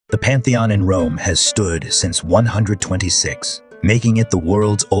The Pantheon in Rome has stood since 126, making it the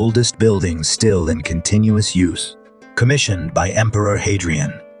world's oldest building still in continuous use. Commissioned by Emperor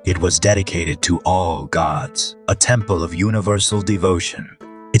Hadrian, it was dedicated to all gods, a temple of universal devotion.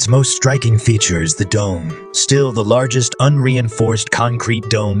 Its most striking feature is the dome, still the largest unreinforced concrete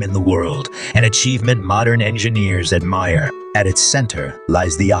dome in the world, an achievement modern engineers admire. At its center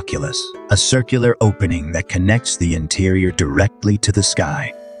lies the Oculus, a circular opening that connects the interior directly to the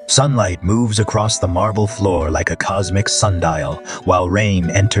sky. Sunlight moves across the marble floor like a cosmic sundial, while rain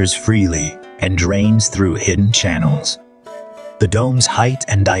enters freely and drains through hidden channels. The dome's height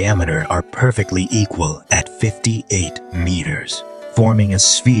and diameter are perfectly equal at 58 meters, forming a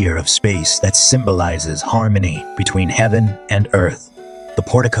sphere of space that symbolizes harmony between heaven and earth. The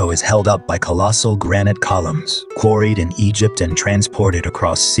portico is held up by colossal granite columns, quarried in Egypt and transported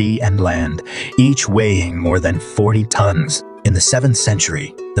across sea and land, each weighing more than 40 tons. In the 7th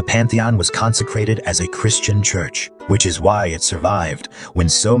century, the Pantheon was consecrated as a Christian church, which is why it survived when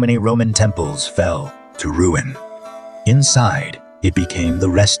so many Roman temples fell to ruin. Inside, it became the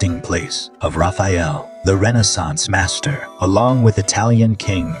resting place of Raphael, the Renaissance master, along with Italian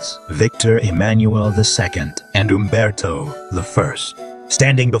kings Victor Emmanuel II and Umberto I.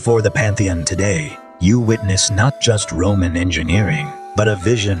 Standing before the Pantheon today, you witness not just Roman engineering, but a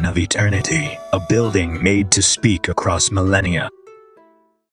vision of eternity, a building made to speak across millennia.